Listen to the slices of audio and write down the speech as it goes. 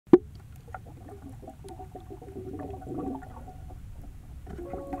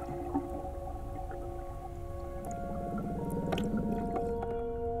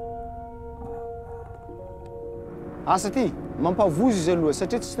Asa ty mampavozo izy aloha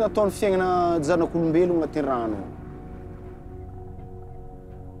satria tsy nataony fiainana zanak'olombelona agnatin'ny rano.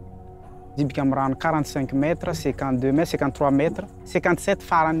 Dibika amin'ny rano 45 mètres, 52 mètres, 53 mètres, 57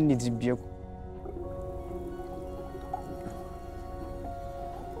 farany ny jibiako.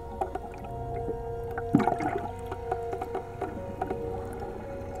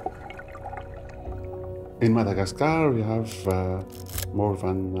 In Madagascar, we have more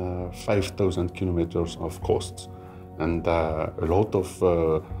than 5,000 kilometers of coast and a lot of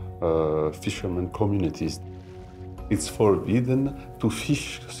fishermen communities. It's forbidden to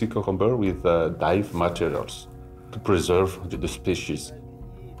fish sea cucumber with dive materials to preserve the species.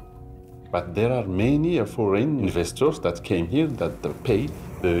 But there are many foreign investors that came here that pay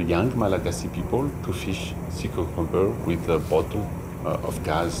the young Malagasy people to fish sea cucumber with a bottle of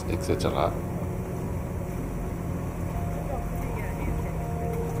gas, etc.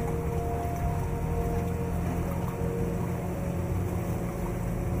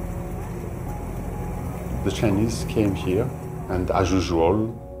 The Chinese came here, and as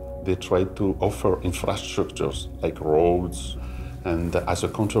usual, they tried to offer infrastructures like roads, and as a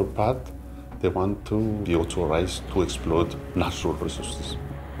counterpart, they want to be authorized to exploit natural resources.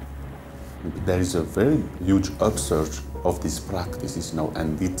 There is a very huge upsurge of these practices now,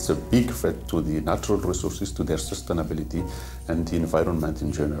 and it's a big threat to the natural resources, to their sustainability, and the environment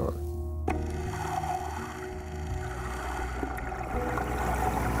in general.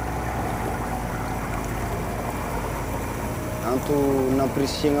 Anto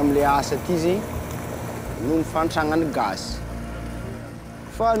nampirisiagna am'le asa ty zegny noho ny fantragnany gaz.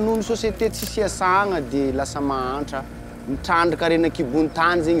 Fa noho ny société tsisy iasagna dia lasa mahantra mitrandraka reny an-kibony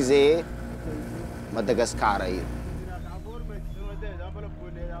tany zegny zay Madagascar io.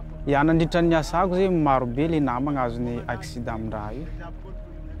 Ya nandritra ny asako zegny marobe le namagna azony accident amin-draha io.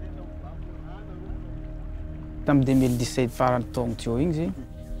 Tamin'ny 2017 farany taogno teo igny zegny.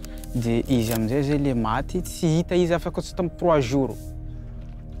 Dia izy amizay zay le maty, tsy hita izy afaka tsy tamin'ny 3 jours.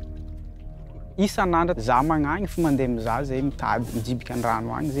 Isan'andro za magnagny fa mandeha mizaha zay mitady mijibika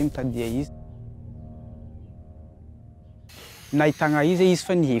an-drano agny zay mitadia izy. Nahitagna izy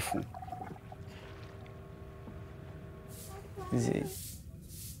fa nihefogna.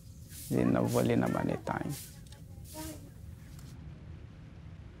 Zay navoalena manay tagny.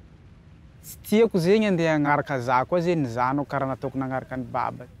 Tsy tiako zegny andeha agnaraka za koa zegny zano karaha nataoko nagnaraka ny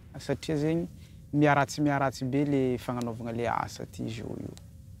baba. Satria zegny miaratsy be le fagnanaovagna le asa ty izy io.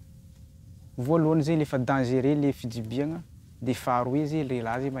 Voalohany zegny lefa dangereux le fijibiagna, dia faharoa izy le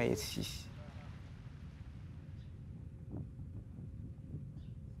raha zegny mahay tsisy.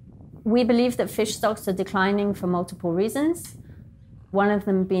 We believe that fish stocks are declining for multiple reasons. One of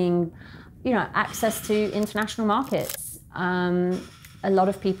them being, access to international markets. A lot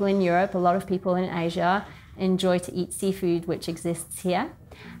of people in Europe, a lot of people in Asia enjoy to eat seafood which exists here.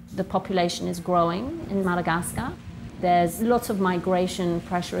 The population is growing in Madagascar. There's lots of migration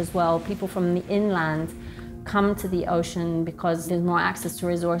pressure as well. People from the inland come to the ocean because there's more access to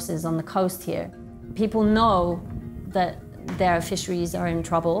resources on the coast here. People know that their fisheries are in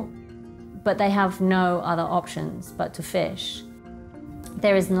trouble, but they have no other options but to fish.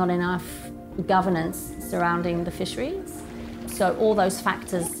 There is not enough governance surrounding the fisheries. So all those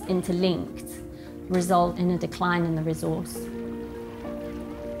factors interlinked result in a decline in the resource.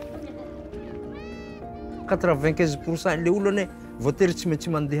 95% le olone voatery tsy maintsy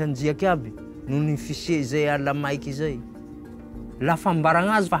mandeha anjiaky aby noho ny fisie zay ala maiky zay. Lafa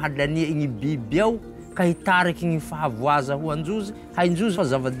ambaragna azy fa halania igny biby ao ka hitariky igny fahavoaza ho anjozy, hainjozy fa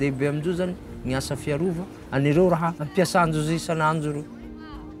zava-dehibe amin'izao zany ny asa fiarova anireo raha ampiasan-jozy isan'andro ro.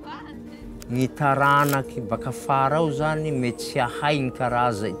 Ny taranaky baka fara ao zany mety tsy ahaigny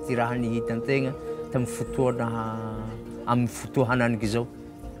karaza ity raha nihitan-tegna tamin'ny amin'ny fotoa hananiky zao.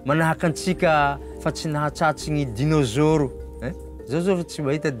 Manahaka antsika fa tsy nahatsatsy ny dinosaure. Zao tsy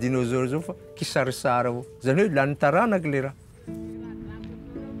mahita dinosaure zao fa kisarisary avao. Zany hoe lany taranaky le raha.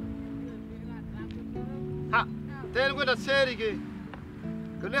 Ha, tena koa tsery ke.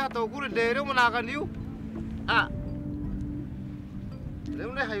 Ka le hatao kory le reo manahaka an'io.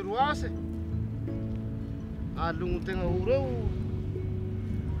 Reo le hairoase. Alogno tegna ho reo.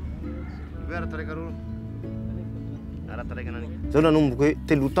 Vera tareka reo. Zao nanomboka hoe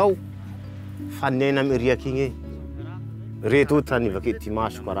 3 tao fa nena amy riaky igny e. Reto tany vaky ty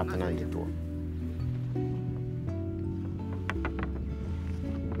masoko arakan'andro etoa.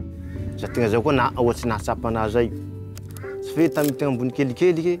 Za tegna zao koa ohatsy nahatsapa anazy zay. Tsy fe tamin'ny tegna ambony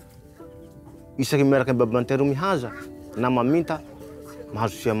kelikely ke isaky miaraka babantery mihaza na maminta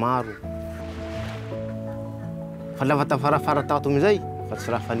mahazo fia maro. Fa lava tafarafara tato amizay fa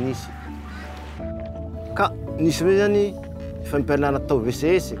tsy raha fa nisy. Ka nisy hoe zany fampianarana tao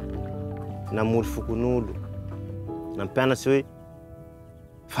VCS namory fokon'olo. Nampianatsy hoe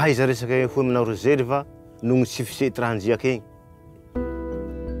fahaiza resaka hoe manao reserve noho ny tsy fisety raha anjiaka egny.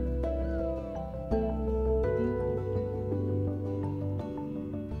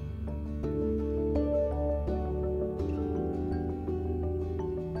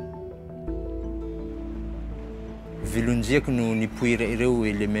 Velondriake no nipoira ireo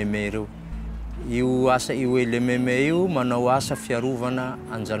elememe ireo. Io asa io elememe io manao asa fiarovana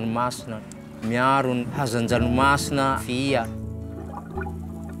an-dranomasina, miaro ny hazan-dranomasina fia.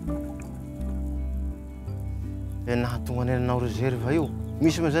 Nahatonga nanao reserve io.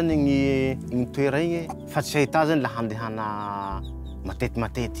 Misy moa zany igny toera igny fa tsy ahita zany laha handehana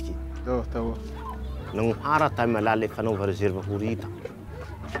matetiky. Nagnohara tamy alala fanaova reserve horita.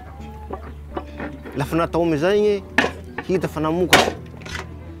 Lafa natao amizay igny hita fa namokatsy.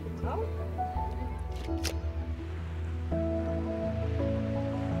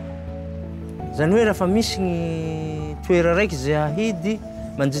 Zany hoe raha misy ny toera raiky zay ahidy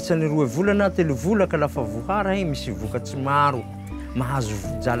mandritra ny 2 volana 3 vola ka lafa vohara igny misy vokatsy maro, mahazo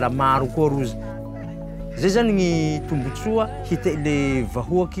jala maro koa rozy. Zay zany ny tombotsoa hita le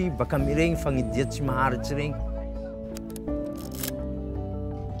vahoaky baka miregny fagnidia tsy maharitsy regny.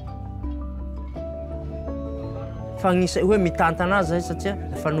 Fagnisa hoe mitantana azy satria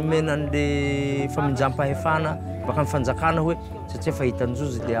fanomena an'le faminjam-pahefana baka amin'ny fanjakana hoe satria fa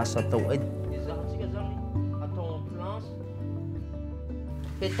hitan-jozy le asa atao edy.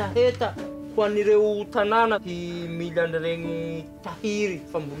 Hetaheta ho an'ireo tanàna mila an'iregny tahiry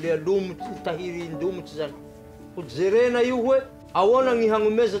fambolea lomotry, tahiry ndomotry zany. Ho jerena io hoe ahoana gny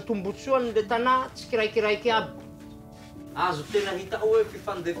hagnomeza tombotsoa an'le tanà tsy kiraikiraiky aby. Azo tena hita hoe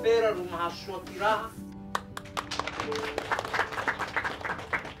fifandefera ro mahasoa ty raha.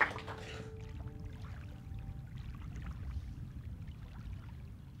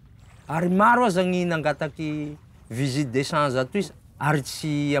 Ary maro aza gny nangataky visite d'échange ato isa. Ary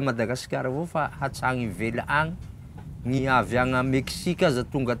tsy a Madagascar avao fa hatragny ivela agny. Gny avy agny Mexique aza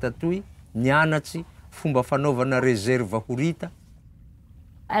tonga tatoy nianatsy fomba fanaovana reserve horita.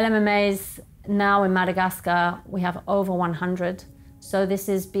 LMMAs now in Madagascar, we have over 100. So this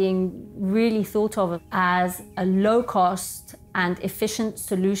is being really thought of as a low-cost and efficient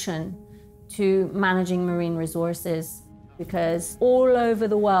solution to managing marine resources, because all over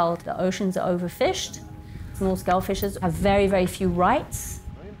the world, the oceans are overfished. Small-scale fishers have very, very few rights.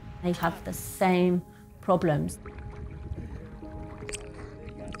 They have the same problems.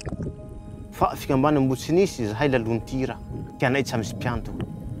 Fa fikambana mbo tsy nisy zahay lalony tira. Tianay tsy misy mpianto.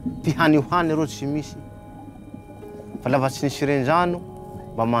 Ty hany ho hany rô tsy misy. Fa lava tsy nisy renjano,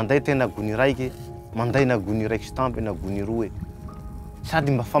 mba manday tena gony raiky, manday na gony raiky stampy na gony roe.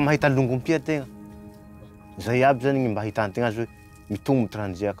 Sady mba fa mahita longompia tegna. Zay aby zany mba hitantegna azy hoe mitombo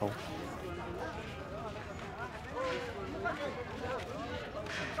tranjiaka ao.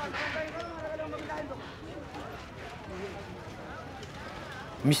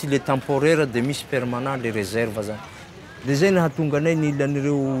 Misy le temporaire de misy permanent le réserve zany. De zay nahatonga anay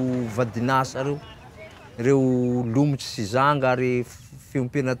nilan'ireo vadinasa reo lomotry sy zanga ary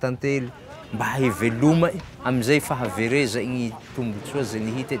fiompena tantely mba hiveloma amizay fahavereza igny tombotsoa zay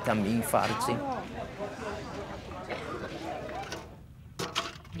nihita tamin'igny faritsy igny.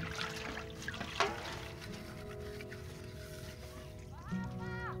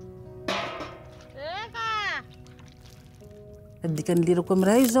 Dikan'ny lirako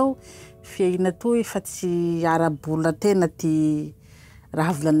amiray zao fiaina toy fa tsy arabola tena ty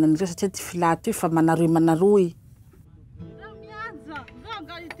raha volanan'ireo satria ty filato io fa manaroy.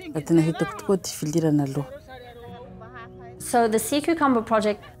 Tena hitako tokoa ty filirana aloha. So the Sea Cucumber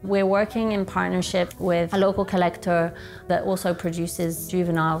Project, we're working in partnership with a local collector that also produces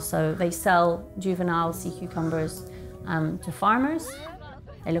juveniles. So they sell juvenile sea cucumbers to farmers.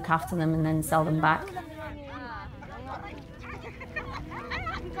 They look after them and then sell them back.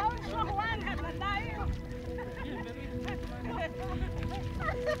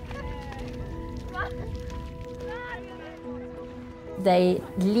 They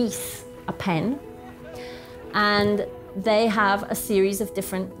lease a pen and they have a series of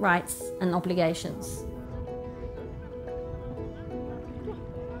different rights and obligations.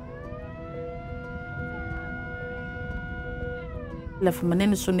 Lafa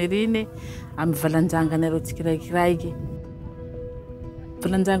maneno sonerine amy valanjanganareo tsikiraikiraiky.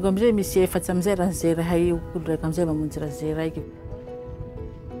 Valanjango amizay misy efatsy amizay raha zay raha io, olo raiky amizay mamonjy raha zay raiky.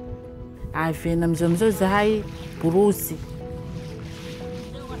 avena amizao zahay borosy.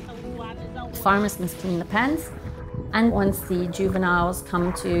 Farmers must clean the pens, and once the juveniles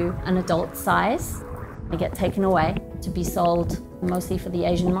come to an adult size, they get taken away to be sold mostly for the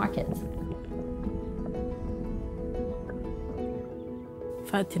Asian market.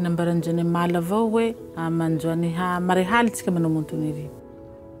 Fati nambaranjane mala vao hoe amanjoany ha marehali tsika manao montony.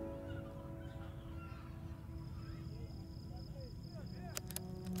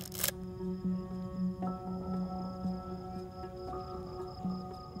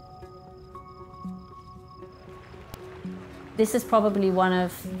 This is probably one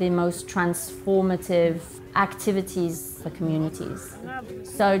of the most transformative activities for communities.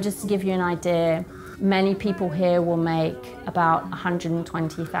 So just to give you an idea, many people here will make about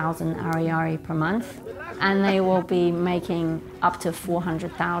 120,000 ariary per month, and they will be making up to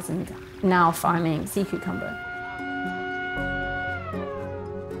 400,000 now farming sea cucumber.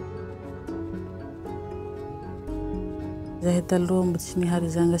 Zahita lombo tsy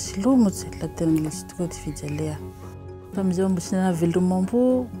niharizanga silomo tsy latena lisitoko ty fijalea. Tamizao mbo tsy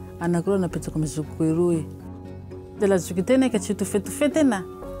navelomampo anakiro napetako mizoko eroy. Dela zuki tena ka tsy tofetofet tena.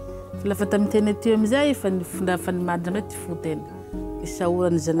 Lafa tamitena tio amizay fa nifunda fa nimadra mety futena.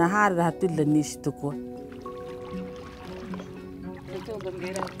 Isaorany Zanahary raha toy la nisy tokoa.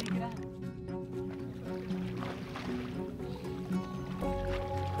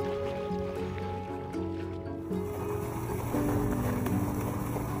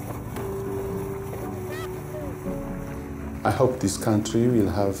 I hope this country will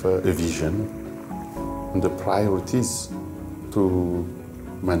have a vision and the priorities to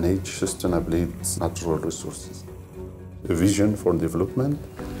manage sustainably its natural resources. A vision for development,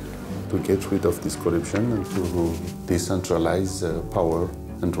 to get rid of this corruption and to decentralize power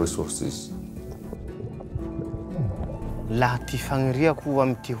and resources. Laha ty fagniriako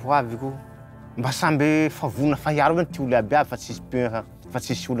amty hoaviko mba samby favona fahiaro ny ty olo abiaby fa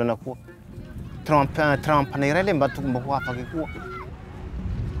tsisy olana koa. Trempanay iray le mba tokony mba ho afaky koa.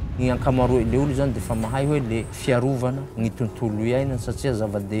 Ny ankamaroa le olo zany defa mahay hoe le fiarovana ny tontolo iainana satria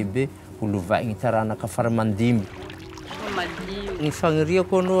zava-dehibe olovaigny taranaka faramandimby. Ny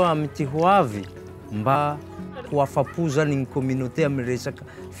fagniriako anao amty hoavy mba ho afapo zany ny communauté amin'ny resaka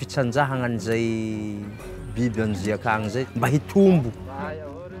fitsanjahagna an'izay biby anjiaka agny zay mba hitombo.